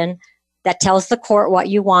petition that tells the court what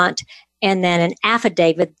you want, and then an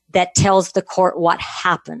affidavit that tells the court what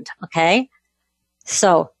happened. Okay?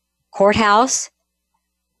 So, courthouse,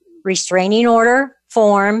 restraining order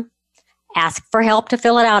form. Ask for help to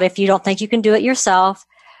fill it out if you don't think you can do it yourself.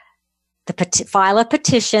 File a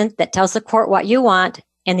petition that tells the court what you want,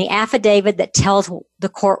 and the affidavit that tells the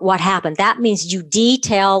court what happened. That means you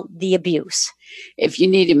detail the abuse. If you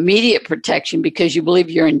need immediate protection because you believe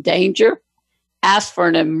you're in danger, ask for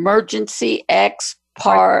an emergency ex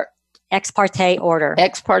parte order.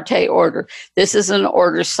 Ex parte order. This is an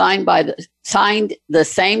order signed the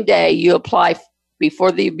same day you apply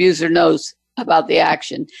before the abuser knows about the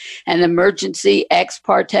action. An emergency ex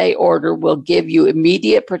parte order will give you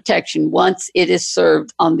immediate protection once it is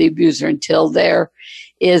served on the abuser until there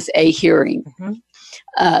is a hearing. Mm-hmm.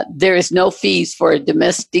 There is no fees for a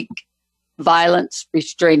domestic violence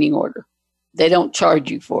restraining order. They don't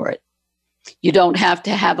charge you for it. You don't have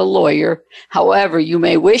to have a lawyer. However, you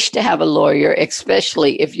may wish to have a lawyer,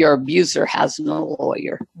 especially if your abuser has no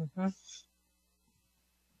lawyer. Mm-hmm.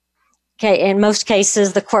 Okay, in most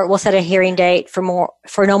cases, the court will set a hearing date for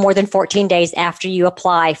no more than 14 days after you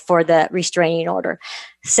apply for the restraining order.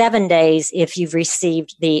 7 days if you've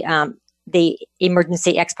received the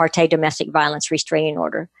emergency ex parte domestic violence restraining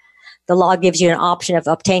order. The law gives you an option of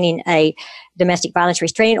obtaining a domestic violence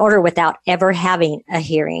restraining order without ever having a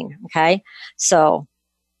hearing. Okay, so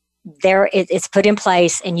it's put in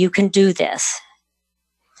place, and you can do this.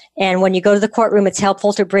 And when you go to the courtroom, it's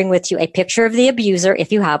helpful to bring with you a picture of the abuser,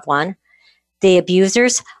 if you have one, the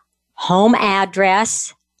abuser's home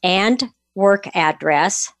address and work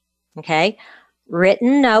address, okay,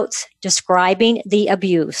 written notes describing the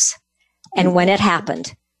abuse and when it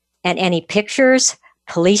happened, and any pictures,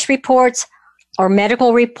 police reports, or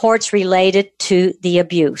medical reports related to the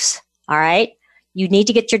abuse, all right? You need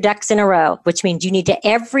to get your ducks in a row, which means you need to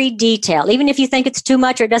every detail, even if you think it's too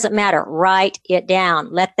much or it doesn't matter, write it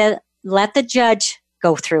down. Let the judge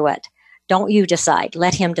go through it. Don't you decide.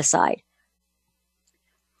 Let him decide.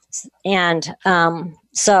 And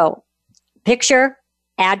so picture,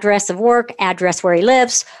 address of work, address where he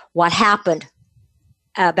lives, what happened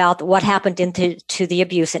into the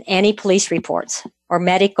abuse, and any police reports or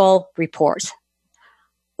medical reports.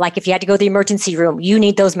 Like if you had to go to the emergency room, you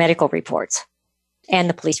need those medical reports and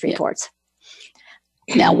the police reports.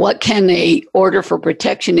 Yeah. Now, what can a order for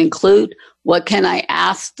protection include? What can I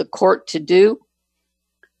ask the court to do?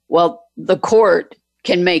 Well, the court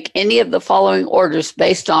can make any of the following orders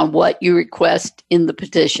based on what you request in the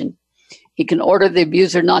petition. He can order the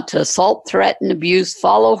abuser not to assault, threaten, abuse,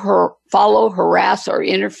 follow, harass, or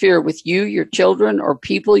interfere with you, your children, or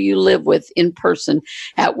people you live with in person,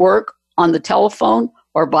 at work, on the telephone,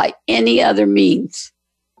 or by any other means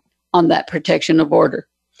on that protection of order.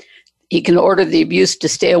 He can order the abuse to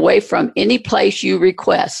stay away from any place you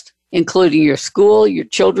request, including your school, your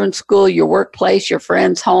children's school, your workplace, your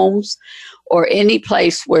friends' homes, or any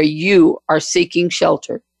place where you are seeking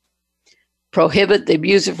shelter. Prohibit the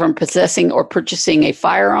abuser from possessing or purchasing a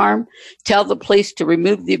firearm. Tell the police to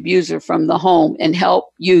remove the abuser from the home and help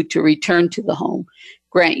you to return to the home.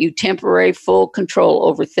 Grant you temporary full control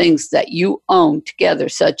over things that you own together,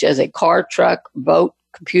 such as a car, truck, boat,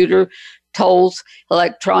 computer, tolls,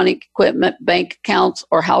 electronic equipment, bank accounts,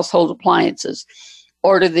 or household appliances.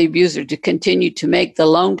 Order the abuser to continue to make the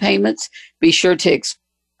loan payments. Be sure to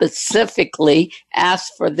specifically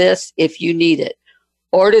ask for this if you need it.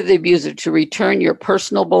 Order the abuser to return your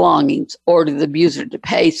personal belongings. Order the abuser to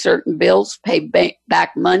pay certain bills, pay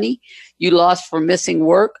back money you lost for missing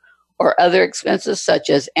work or other expenses such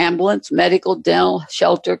as ambulance, medical, dental,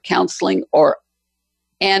 shelter, counseling, or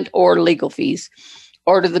legal fees.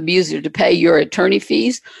 Order the abuser to pay your attorney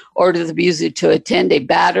fees. Order the abuser to attend a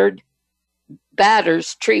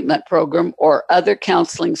batter's treatment program or other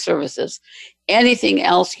counseling services. Anything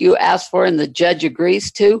else you ask for and the judge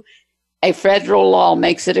agrees to, a federal law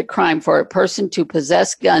makes it a crime for a person to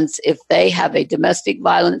possess guns if they have a domestic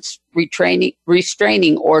violence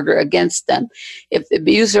restraining order against them. If the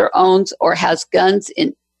abuser owns or has guns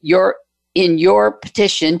in your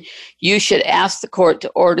petition, you should ask the court to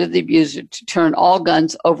order the abuser to turn all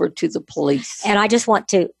guns over to the police. And I just want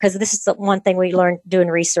to, because this is the one thing we learned doing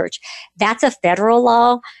research. That's a federal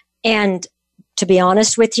law. And to be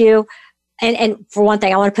honest with you, and for one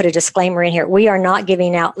thing, I want to put a disclaimer in here. We are not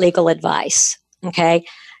giving out legal advice, okay?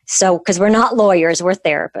 So, because we're not lawyers, we're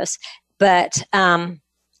therapists. But, and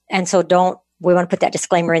so we want to put that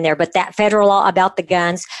disclaimer in there. But that federal law about the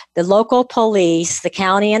guns, the local police, the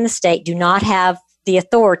county and the state do not have the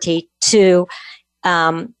authority to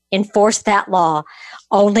enforce that law.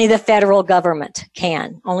 Only the federal government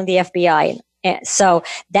can, only the FBI. And so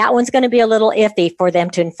that one's going to be a little iffy for them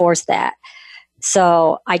to enforce that.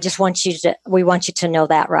 So I just we want you to know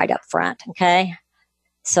that right up front. Okay.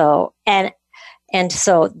 So, and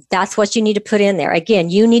so that's what you need to put in there. Again,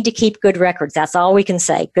 you need to keep good records. That's all we can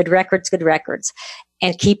say. Good records,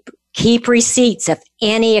 and keep receipts of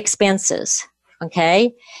any expenses.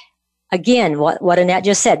 Okay. Again, what Annette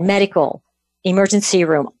just said, medical, emergency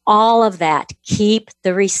room, all of that, keep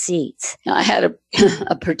the receipts. Now, I had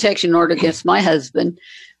a protection order against my husband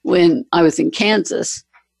when I was in Kansas.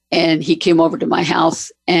 And he came over to my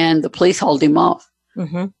house and the police hauled him off.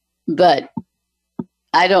 Mm-hmm. But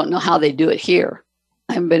I don't know how they do it here.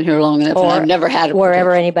 I haven't been here long enough. And I've never had it.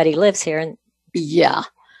 Wherever anybody lives here. Yeah.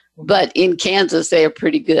 But in Kansas, they are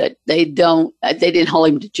pretty good. They didn't haul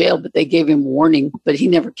him to jail, but they gave him warning, but he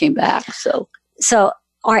never came back. So,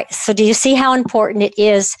 all right. So do you see how important it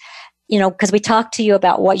is, because we talked to you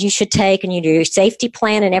about what you should take and you do your safety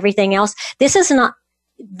plan and everything else. This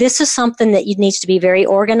is something that needs to be very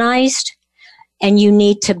organized, and you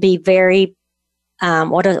need to be very,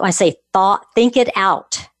 think it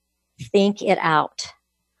out. think it out.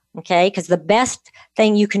 Okay? Because the best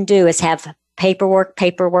thing you can do is have paperwork.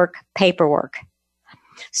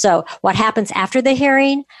 So what happens after the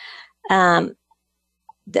hearing? The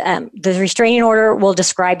restraining order will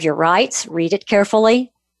describe your rights. Read it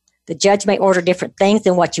carefully. The judge may order different things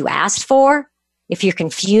than what you asked for. If you're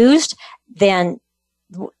confused, then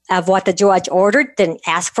of what the judge ordered, then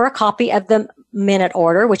ask for a copy of the minute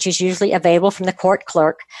order, which is usually available from the court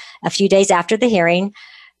clerk a few days after the hearing.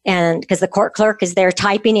 And because the court clerk is there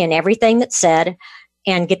typing in everything that's said,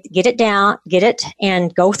 and get it down,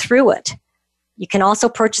 and go through it. You can also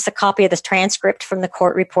purchase a copy of the transcript from the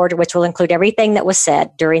court reporter, which will include everything that was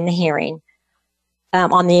said during the hearing.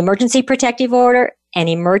 On the emergency protective order, an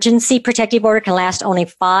emergency protective order can last only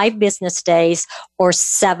 5 business days or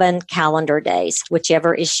 7 calendar days,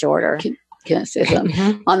 whichever is shorter. Can I say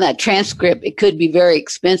something? On that transcript, it could be very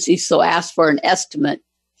expensive, so ask for an estimate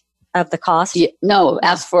of the cost. No,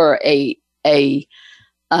 ask for a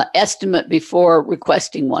estimate before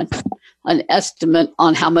requesting one. An estimate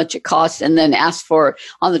on how much it costs, and then ask for,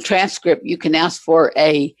 on the transcript, you can ask for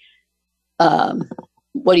a,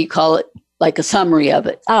 what do you call it? Like a summary of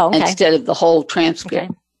it. Oh, okay. Instead of the whole transcript. Okay.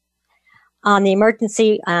 On the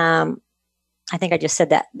emergency, I think I just said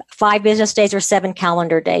that, 5 business days or 7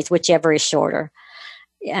 calendar days, whichever is shorter.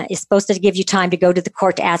 It's supposed to give you time to go to the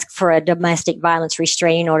court to ask for a domestic violence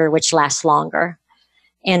restraining order, which lasts longer.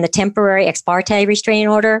 And the temporary ex parte restraining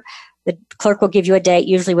order, the clerk will give you a date.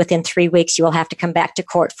 Usually within 3 weeks, you will have to come back to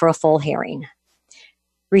court for a full hearing.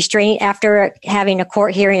 After having a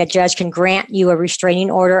court hearing, a judge can grant you a restraining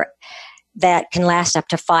order that can last up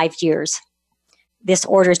to 5 years. This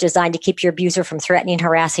order is designed to keep your abuser from threatening,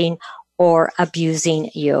 harassing, or abusing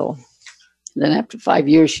you. Then after 5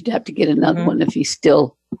 years, you'd have to get another one if he's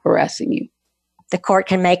still harassing you. The court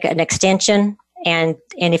can make an extension, and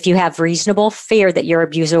if you have reasonable fear that your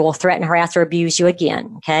abuser will threaten, harass, or abuse you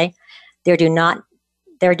again, okay? There do not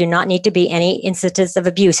need to be any instances of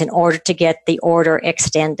abuse in order to get the order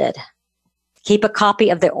extended. Keep a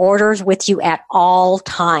copy of the orders with you at all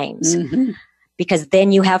times, because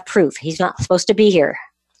then you have proof. He's not supposed to be here.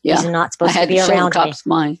 Yeah. He's not supposed to be around me. I had to show the cops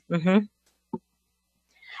mine.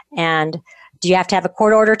 And do you have to have a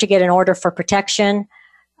court order to get an order for protection?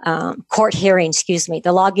 Court hearing,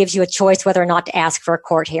 The law gives you a choice whether or not to ask for a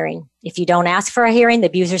court hearing. If you don't ask for a hearing, the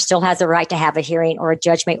abuser still has the right to have a hearing, or a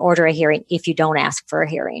judge may order a hearing if you don't ask for a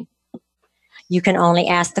hearing. You can only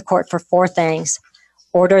ask the court for 4 things.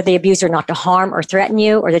 Order the abuser not to harm or threaten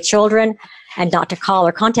you or the children, and not to call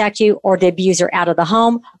or contact you, or the abuser out of the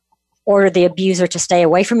home. Order the abuser to stay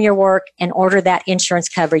away from your work, and order that insurance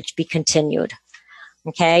coverage be continued.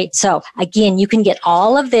 Okay, so again, you can get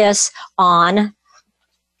all of this on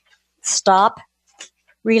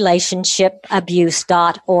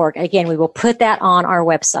stoprelationshipabuse.org. Again, we will put that on our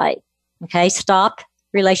website. Okay,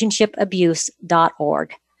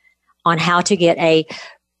 stoprelationshipabuse.org on how to get a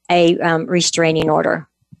restraining order.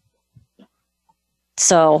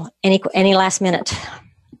 So, any last minute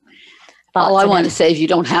thoughts? All I want to say is you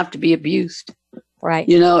don't have to be abused. Right.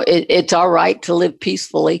 You know, it's our right to live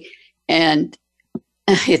peacefully, and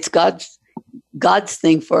it's God's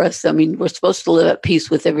thing for us. I mean, we're supposed to live at peace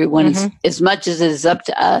with everyone as much as it is up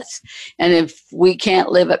to us. And if we can't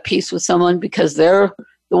live at peace with someone because they're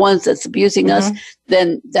the ones that's abusing us,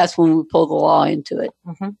 then that's when we pull the law into it.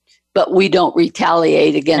 But we don't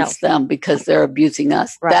retaliate against them because they're abusing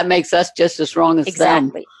us. Right. That makes us just as wrong as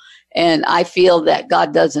them. And I feel that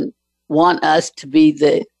God doesn't want us to be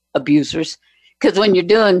the abusers. Because when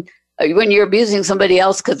you're abusing somebody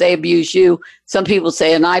else because they abuse you, some people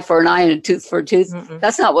say an eye for an eye and a tooth for a tooth.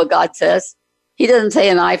 That's not what God says. He doesn't say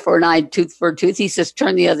an eye for an eye, tooth for a tooth. He says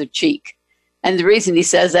turn the other cheek. And the reason he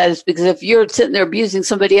says that is because if you're sitting there abusing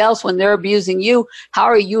somebody else when they're abusing you, how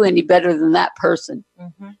are you any better than that person?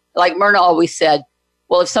 Like Myrna always said,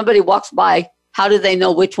 well, if somebody walks by, how do they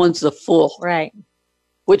know which one's the fool? Right.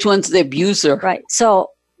 Which one's the abuser? Right. So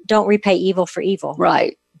don't repay evil for evil.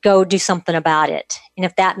 Right. Go do something about it. And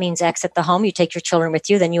if that means exit the home, you take your children with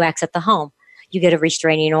you, then you exit the home. You get a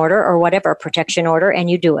restraining order or whatever, a protection order, and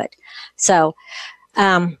you do it. So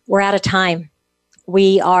we're out of time.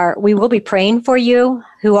 We will be praying for you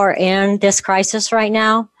who are in this crisis right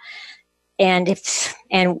now. And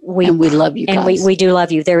we love you guys. And we do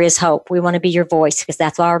love you. There is hope. We want to be your voice because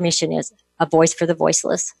that's what our mission is, a voice for the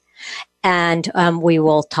voiceless. And we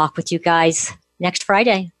will talk with you guys next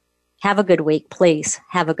Friday. Have a good week, please.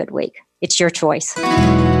 Have a good week. It's your choice.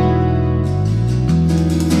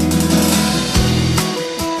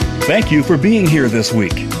 Thank you for being here this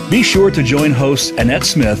week. Be sure to join hosts Annette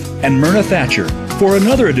Smith and Myrna Thatcher for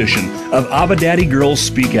another edition of Abba Daddy Girls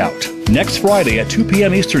Speak Out, next Friday at 2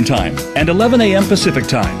 p.m. Eastern Time and 11 a.m. Pacific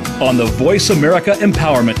Time on the Voice America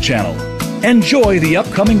Empowerment Channel. Enjoy the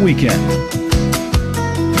upcoming weekend.